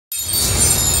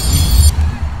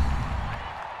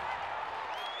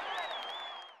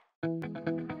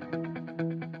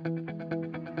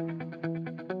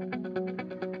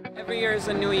every year is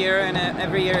a new year, and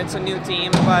every year it's a new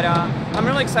team. But I'm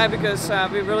really excited because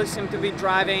we really seem to be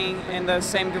driving in the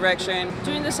same direction.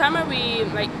 During the summer, we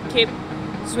keep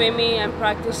swimming and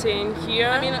practicing here.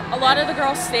 I mean, a lot of the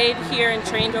girls stayed here and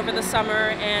trained over the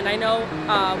summer, and I know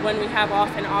when we have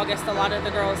off in August, a lot of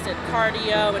the girls did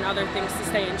cardio and other things to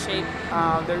stay in shape.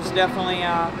 There's definitely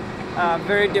a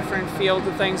very different feel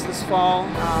to things this fall.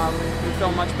 We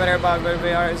feel much better about where we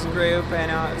are as a group, and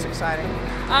it's exciting.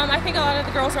 I think a lot of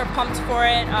the girls are pumped for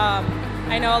it.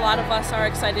 I know a lot of us are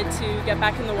excited to get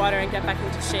back in the water and get back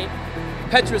into shape.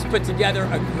 Petra's put together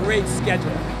a great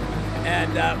schedule,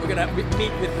 and we're going to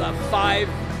meet with 5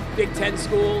 Big Ten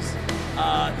schools.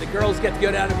 The girls get to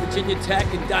go down to Virginia Tech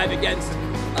and dive against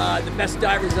the best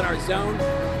divers in our zone.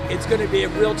 It's going to be a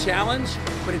real challenge,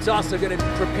 but it's also going to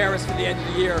prepare us for the end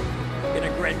of the year in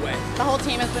a great way. The whole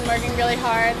team has been working really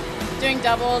hard, doing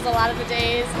doubles a lot of the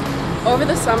days. Over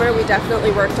the summer, we definitely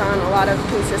worked on a lot of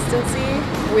consistency.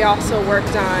 We also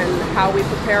worked on how we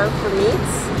prepare for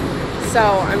meets. So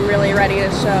I'm really ready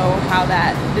to show how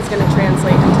that is going to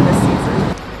translate into this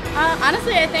season.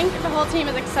 Honestly, I think the whole team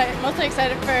is mostly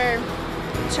excited for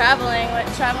traveling.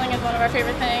 Traveling is one of our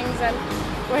favorite things, and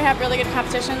we have really good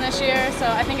competition this year, so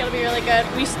I think it'll be really good.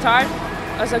 We start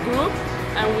as a group,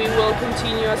 and we will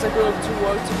continue as a group to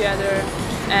work together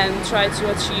and try to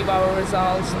achieve our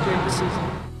results during the season.